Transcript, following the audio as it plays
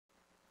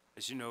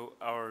As you know,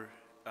 our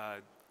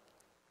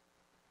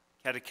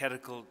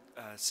catechetical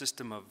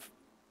system of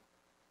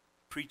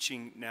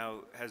preaching now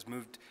has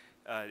moved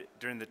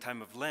during the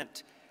time of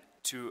Lent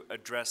to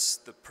address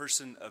the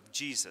person of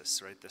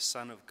Jesus, right, the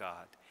Son of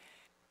God.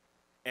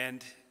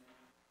 And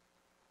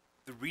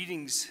the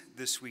readings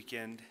this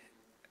weekend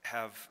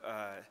have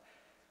a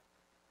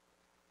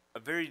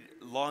very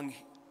long,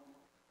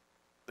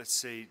 let's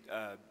say,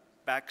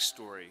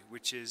 backstory,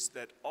 which is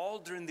that all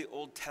during the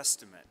Old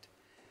Testament,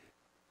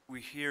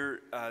 we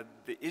hear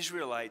the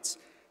Israelites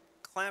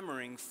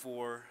clamoring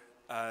for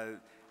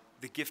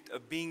the gift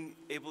of being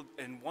able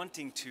and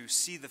wanting to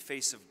see the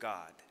face of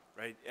God,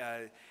 right?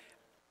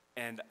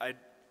 And I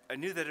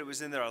knew that it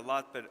was in there a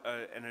lot, but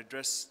an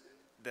address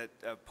that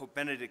Pope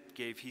Benedict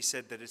gave, he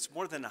said that it's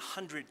more than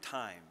 100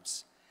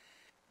 times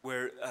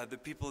where the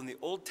people in the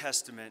Old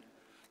Testament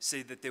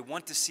say that they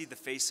want to see the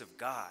face of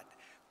God.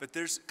 But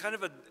there's kind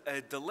of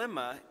a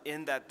dilemma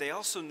in that they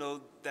also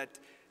know that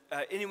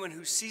anyone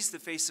who sees the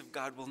face of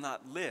God will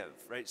not live,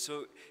 right?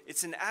 So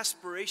it's an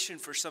aspiration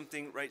for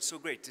something, right, so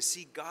great, to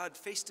see God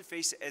face to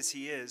face as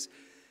he is,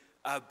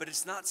 but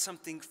it's not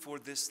something for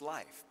this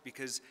life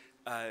because,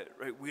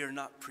 right, we are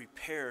not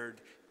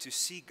prepared to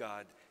see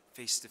God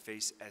face to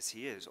face as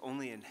he is.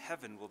 Only in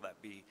heaven will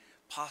that be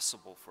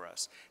possible for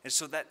us. And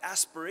so that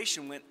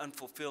aspiration went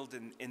unfulfilled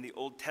in the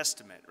Old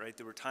Testament, right?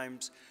 There were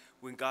times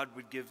when God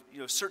would give,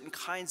 certain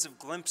kinds of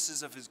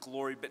glimpses of his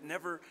glory, but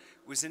never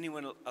was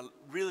anyone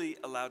really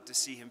allowed to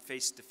see him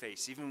face to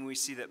face. Even when we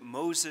see that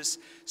Moses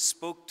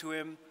spoke to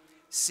him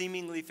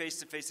seemingly face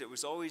to face, there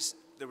was always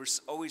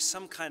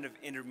some kind of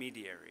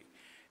intermediary.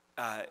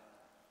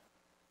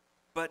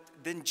 But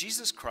then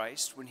Jesus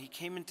Christ, when he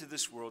came into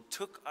this world,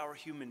 took our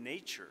human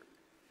nature,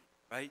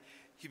 right?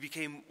 He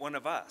became one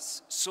of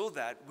us so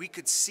that we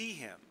could see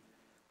him,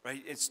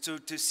 right? And so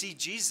to see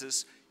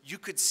Jesus, you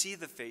could see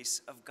the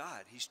face of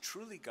God. He's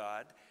truly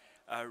God.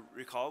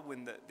 Recall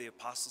when the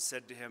apostle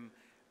said to him,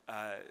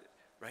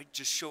 right,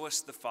 just show us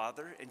the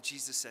Father. And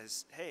Jesus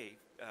says, hey,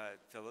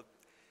 Philip,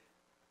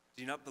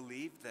 do you not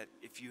believe that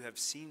if you have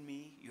seen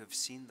me, you have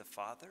seen the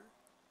Father?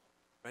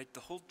 Right? The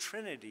whole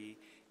Trinity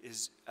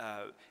is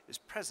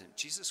present.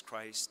 Jesus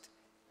Christ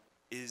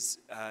is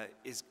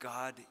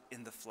God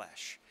in the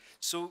flesh.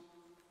 So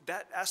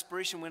that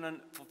aspiration went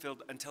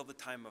unfulfilled until the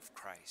time of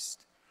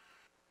Christ.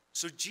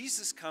 So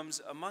Jesus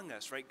comes among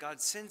us, right? God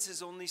sends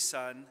his only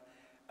Son,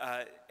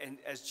 and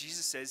as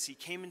Jesus says, he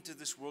came into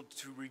this world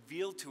to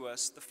reveal to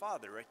us the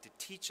Father, right? To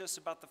teach us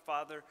about the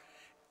Father,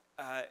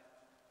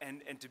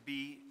 and to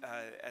be,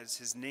 as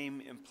his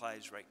name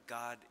implies, right?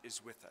 God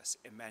is with us,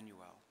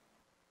 Emmanuel.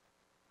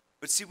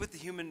 But see what the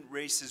human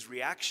race's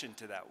reaction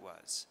to that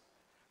was,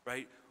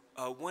 right?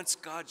 Once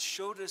God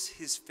showed us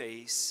his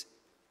face,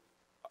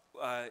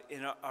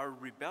 in our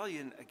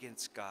rebellion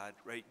against God,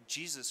 right?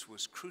 Jesus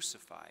was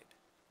crucified.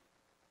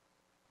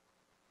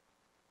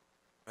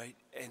 Right?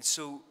 And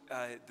so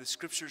the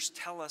scriptures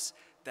tell us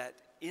that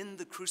in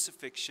the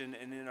crucifixion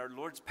and in our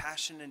Lord's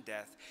passion and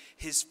death,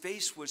 his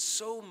face was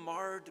so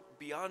marred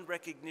beyond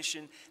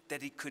recognition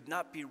that he could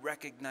not be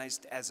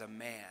recognized as a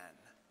man.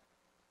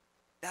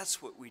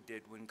 That's what we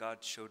did when God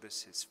showed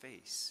us his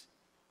face.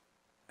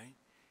 Right?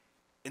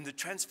 In the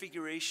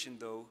Transfiguration,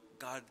 though,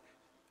 God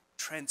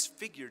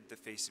transfigured the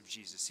face of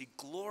Jesus. He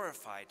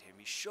glorified him.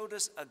 He showed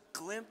us a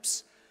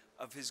glimpse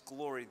of his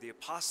glory. The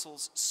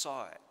apostles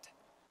saw it.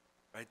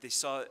 Right, they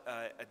saw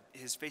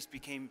his face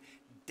became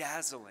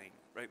dazzling,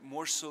 right,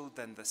 more so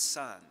than the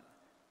sun.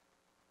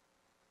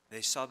 They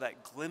saw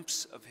that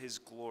glimpse of his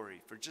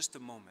glory for just a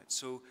moment.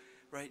 So,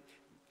 right,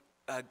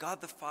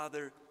 God the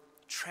Father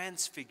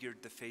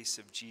transfigured the face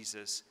of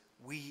Jesus.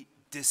 We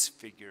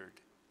disfigured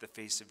the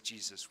face of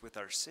Jesus with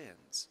our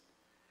sins.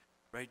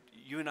 Right,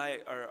 you and I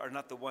are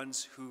not the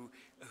ones who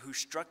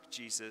struck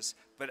Jesus,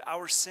 but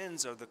our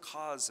sins are the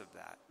cause of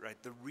that.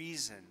 Right, the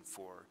reason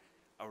for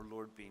our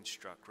Lord being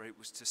struck, right,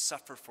 was to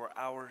suffer for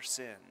our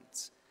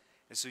sins.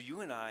 And so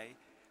you and I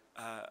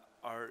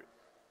are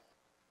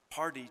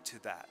party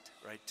to that,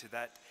 right, to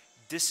that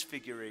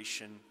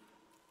disfiguration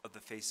of the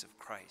face of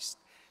Christ.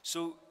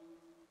 So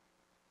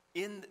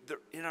in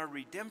our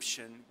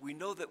redemption, we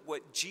know that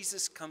what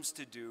Jesus comes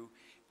to do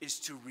is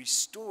to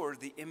restore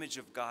the image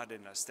of God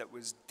in us that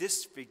was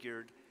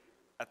disfigured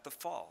at the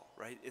fall,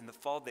 right? In the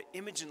fall, the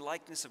image and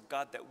likeness of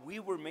God that we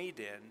were made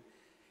in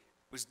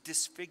was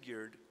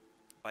disfigured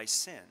by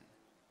sin,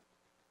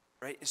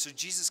 right? And so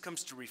Jesus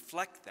comes to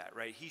reflect that,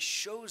 right? He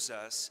shows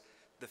us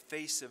the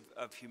face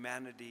of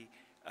humanity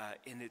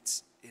in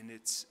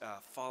its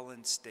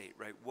fallen state,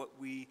 right? What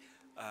we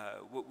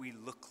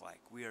look like.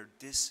 We are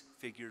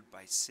disfigured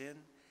by sin,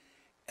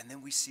 and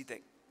then we see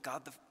that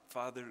God the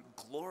Father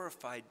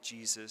glorified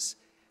Jesus,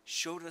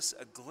 showed us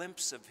a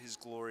glimpse of his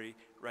glory,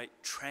 right?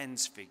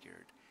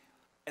 Transfigured.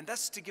 And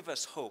that's to give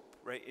us hope,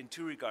 right, in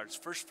two regards.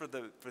 First, for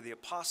the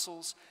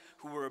apostles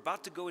who were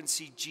about to go and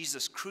see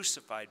Jesus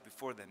crucified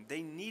before them.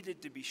 They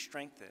needed to be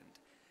strengthened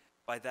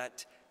by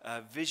that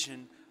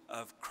vision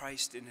of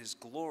Christ in his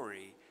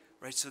glory,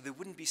 right, so they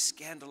wouldn't be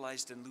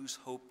scandalized and lose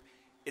hope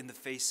in the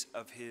face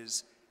of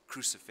his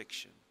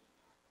crucifixion.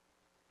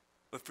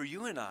 But for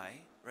you and I,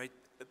 right,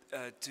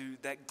 to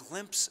that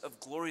glimpse of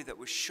glory that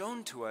was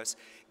shown to us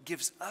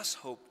gives us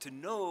hope to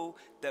know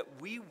that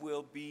we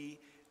will be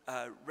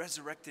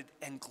resurrected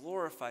and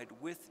glorified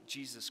with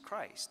Jesus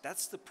Christ.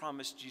 That's the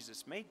promise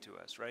Jesus made to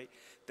us, right?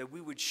 That we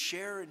would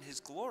share in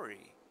his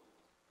glory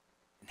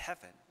in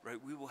heaven,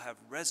 right? We will have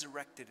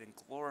resurrected and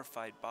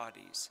glorified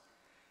bodies,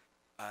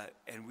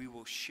 and we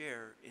will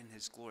share in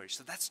his glory.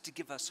 So that's to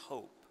give us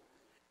hope,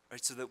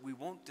 right? So that we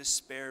won't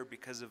despair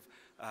because of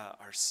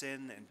our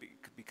sin and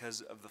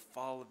because of the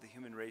fall of the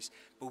human race,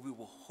 but we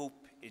will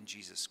hope in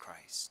Jesus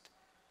Christ,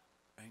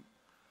 right?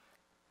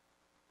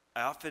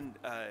 I often,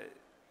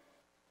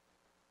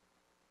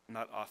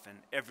 not often,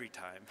 every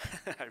time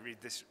I read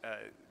this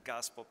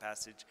gospel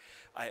passage,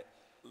 I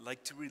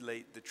like to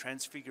relate the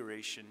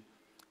Transfiguration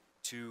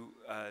to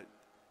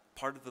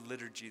part of the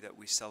liturgy that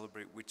we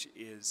celebrate, which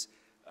is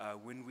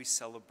when we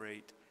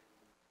celebrate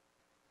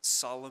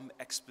solemn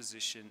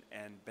exposition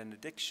and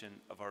benediction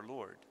of our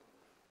Lord.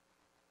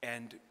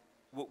 And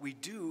what we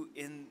do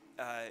in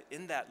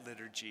that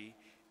liturgy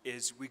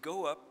is we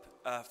go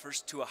up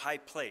first to a high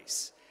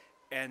place.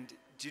 And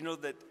do you know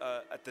that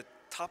at the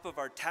top of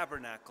our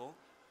tabernacle,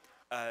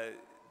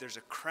 there's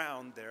a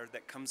crown there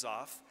that comes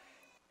off,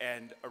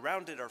 and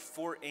around it are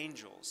 4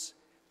 angels.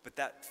 But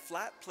that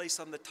flat place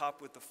on the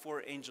top with the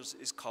 4 angels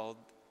is called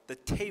the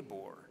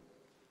Tabor,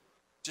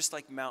 just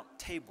like Mount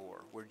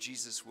Tabor, where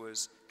Jesus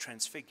was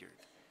transfigured.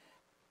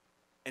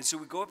 And so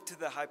we go up to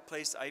the high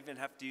place. I even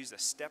have to use a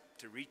step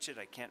to reach it.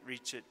 I can't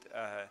reach it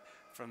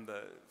from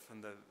the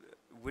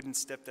wooden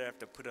step there. I have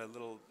to put a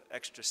little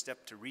extra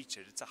step to reach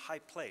it. It's a high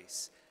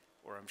place,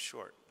 or I'm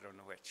short. I don't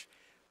know which.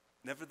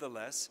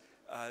 Nevertheless,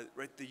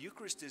 right, the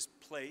Eucharist is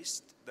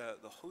placed, the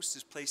host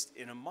is placed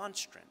in a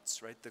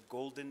monstrance, right, the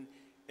golden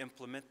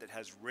implement that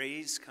has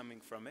rays coming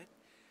from it.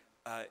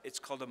 It's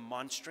called a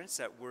monstrance.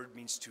 That word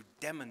means to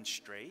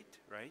demonstrate,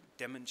 right?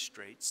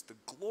 Demonstrates the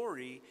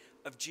glory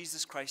of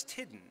Jesus Christ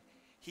hidden.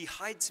 He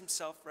hides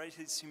himself, right?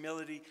 His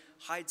humility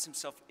hides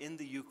himself in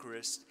the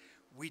Eucharist.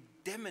 We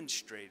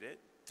demonstrate it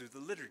through the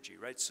liturgy,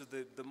 right? So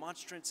the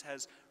monstrance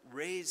has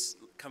rays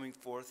coming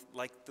forth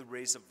like the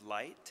rays of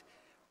light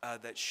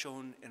that's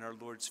shown in our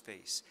Lord's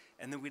face.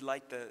 And then we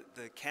light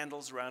the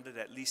candles around it,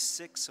 at least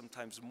 6,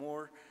 sometimes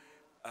more,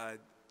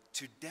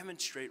 to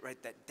demonstrate,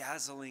 right, that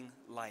dazzling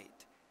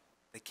light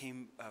that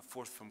came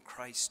forth from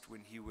Christ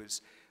when he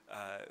was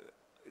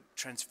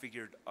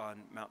transfigured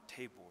on Mount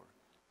Tabor.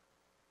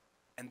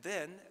 And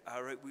then,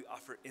 right, we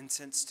offer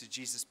incense to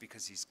Jesus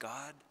because he's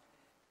God.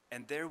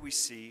 And there we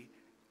see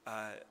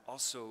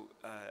also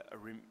a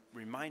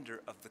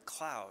reminder of the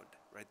cloud,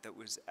 right, that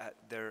was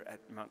there at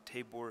Mount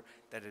Tabor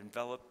that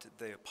enveloped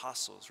the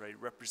apostles, right? It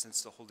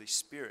represents the Holy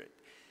Spirit.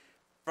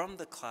 From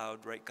the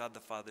cloud, right, God the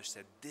Father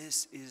said,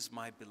 "This is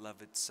my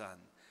beloved Son.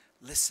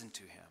 Listen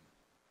to him."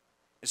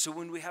 And so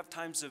when we have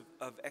times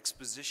of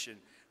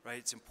exposition, right,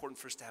 it's important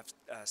for us to have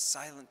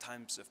silent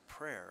times of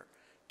prayer,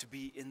 to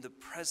be in the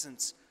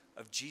presence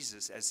of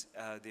Jesus as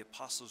the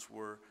apostles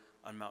were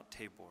on Mount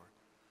Tabor.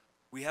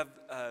 We have,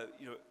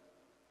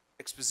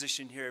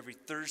 exposition here every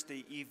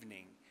Thursday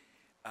evening,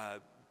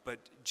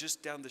 but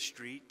just down the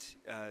street,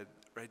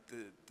 right,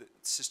 the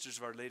Sisters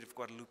of Our Lady of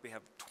Guadalupe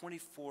have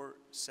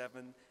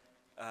 24/7,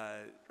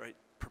 right,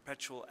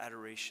 perpetual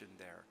adoration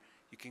there.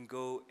 You can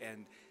go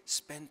and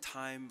spend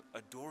time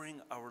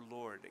adoring our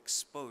Lord,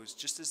 exposed,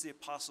 just as the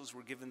apostles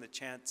were given the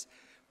chance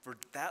for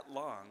that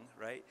long,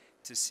 right,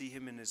 to see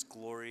him in his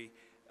glory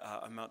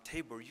on Mount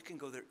Tabor. You can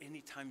go there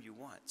anytime you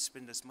want.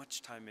 Spend as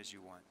much time as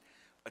you want,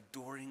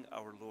 adoring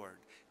our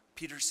Lord.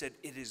 Peter said,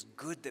 "It is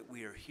good that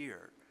we are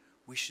here."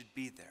 We should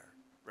be there,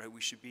 right?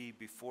 We should be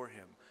before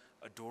him,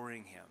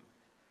 adoring him,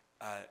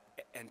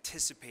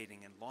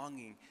 anticipating and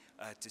longing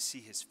to see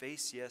his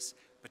face, yes,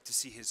 but to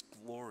see his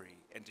glory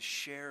and to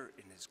share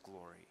in his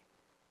glory,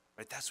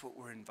 right? That's what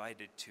we're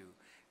invited to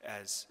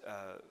as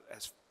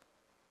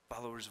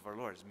followers of our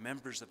Lord, as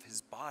members of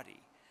his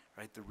body,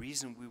 right? The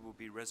reason we will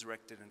be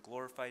resurrected and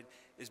glorified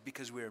is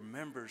because we are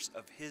members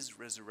of his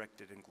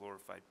resurrected and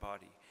glorified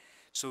body.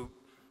 So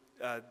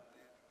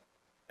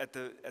at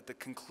the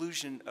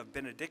conclusion of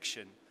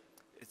benediction,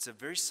 it's a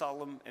very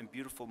solemn and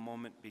beautiful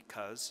moment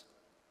because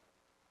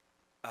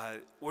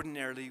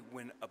ordinarily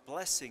when a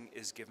blessing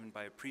is given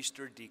by a priest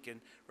or a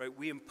deacon, right,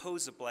 we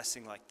impose a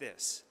blessing like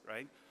this,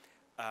 right?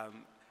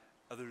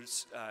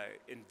 Others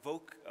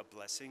invoke a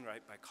blessing,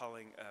 right, by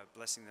calling a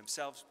blessing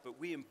themselves, but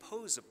we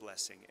impose a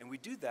blessing. And we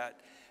do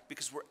that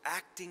because we're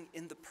acting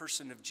in the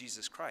person of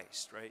Jesus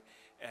Christ, right?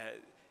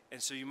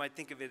 And so you might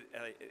think of it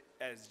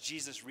as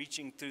Jesus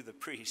reaching through the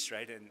priest,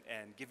 right,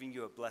 and giving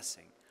you a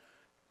blessing.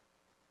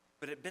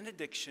 But at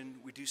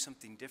benediction, we do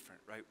something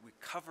different, right? We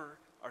cover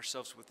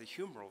ourselves with a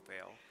humeral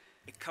veil.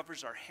 It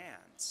covers our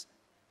hands,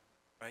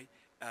 right?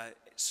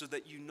 So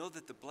that you know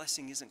that the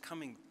blessing isn't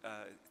coming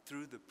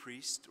through the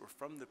priest or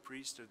from the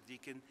priest or the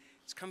deacon.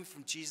 It's coming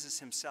from Jesus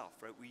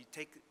himself, right? We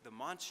take the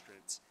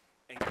monstrance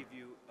and give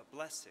you a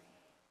blessing.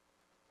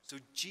 So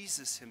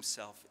Jesus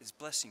himself is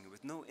blessing you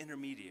with no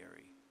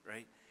intermediary,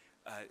 right?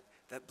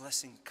 that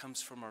blessing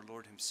comes from our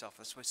Lord himself.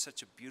 That's why it's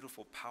such a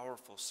beautiful,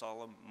 powerful,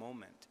 solemn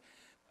moment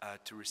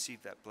to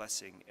receive that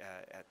blessing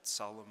at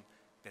solemn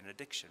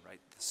benediction, right?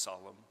 The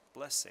solemn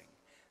blessing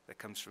that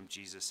comes from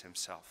Jesus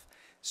himself.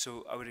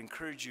 So I would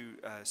encourage you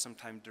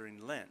sometime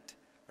during Lent,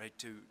 right,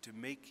 to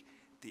make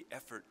the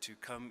effort to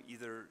come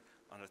either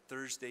on a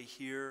Thursday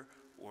here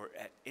or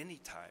at any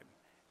time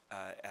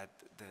at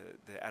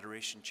the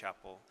Adoration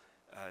Chapel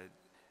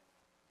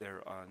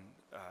there on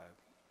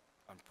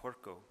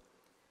Porco,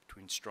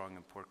 between Strong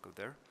and Porco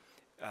there.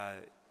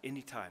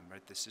 Anytime,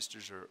 right? The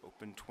sisters are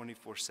open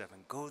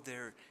 24/7. Go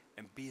there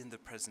and be in the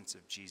presence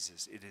of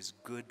Jesus. It is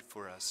good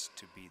for us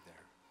to be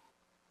there.